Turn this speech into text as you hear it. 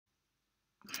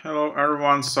Hello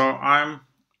everyone. So I'm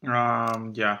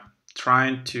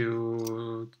trying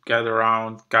to get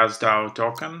around GasDAO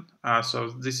token. So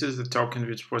this is the token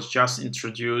which was just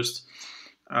introduced.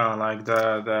 Like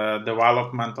the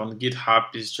development on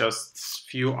GitHub is just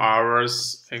few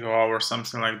hours ago or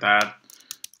something like that.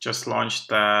 Just launched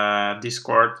the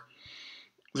Discord.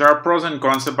 There are pros and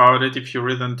cons about it. If you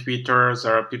read on Twitter,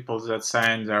 there are people that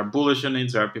saying they are bullish on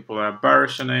it. There are people that are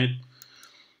bearish on it.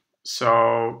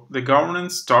 So the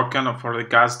governance token for the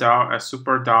gas DAO, a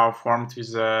super DAO formed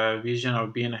with a vision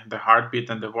of being the heartbeat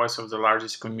and the voice of the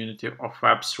largest community of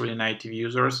Web3 native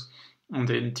users on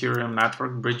the Ethereum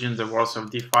network, bridging the worlds of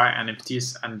DeFi,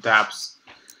 NFTs, and dApps.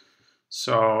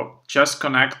 So just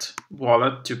connect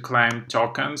wallet to claim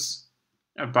tokens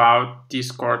about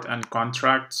Discord and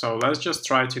contract. So let's just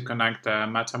try to connect the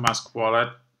MetaMask wallet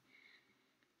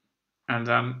and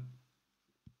then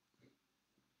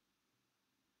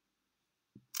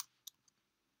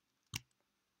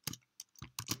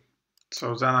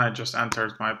I just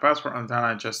entered my password and then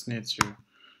I just need to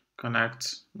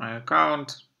connect my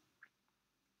account.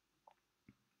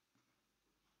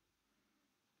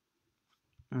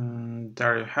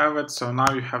 There you have it. So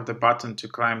now you have the button to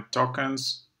claim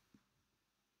tokens.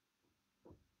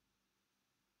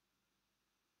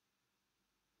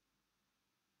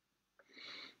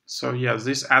 So yes,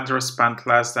 this address spent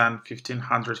less than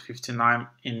 1559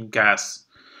 in gas.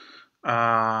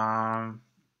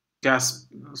 Gas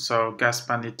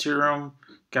spent Ethereum,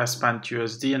 gas spent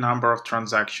USD, number of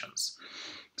transactions.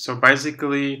 So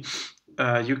basically,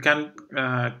 you can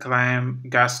claim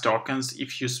gas tokens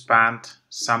if you spend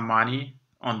some money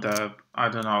on the, I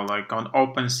don't know, like on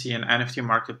OpenSea and NFT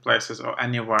marketplaces or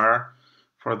anywhere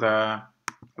for the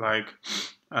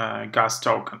gas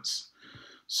tokens.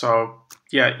 So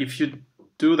yeah, if you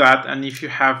do that and if you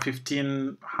have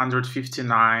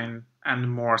 1559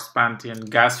 and more spent in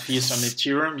gas fees on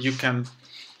Ethereum, you can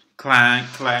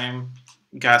claim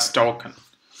gas token.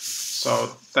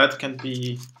 So that can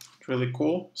be really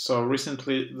cool. So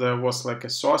recently there was like a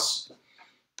source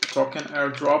token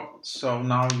airdrop. So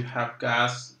now you have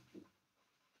gas,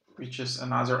 which is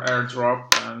another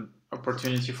airdrop and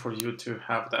opportunity for you to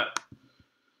have that.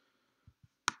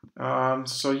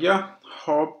 So yeah,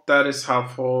 hope that is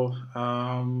helpful.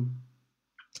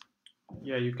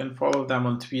 Yeah, you can follow them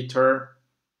on Twitter,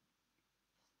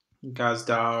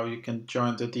 GasDAO. You can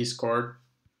join the Discord.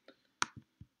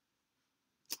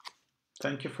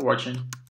 Thank you for watching.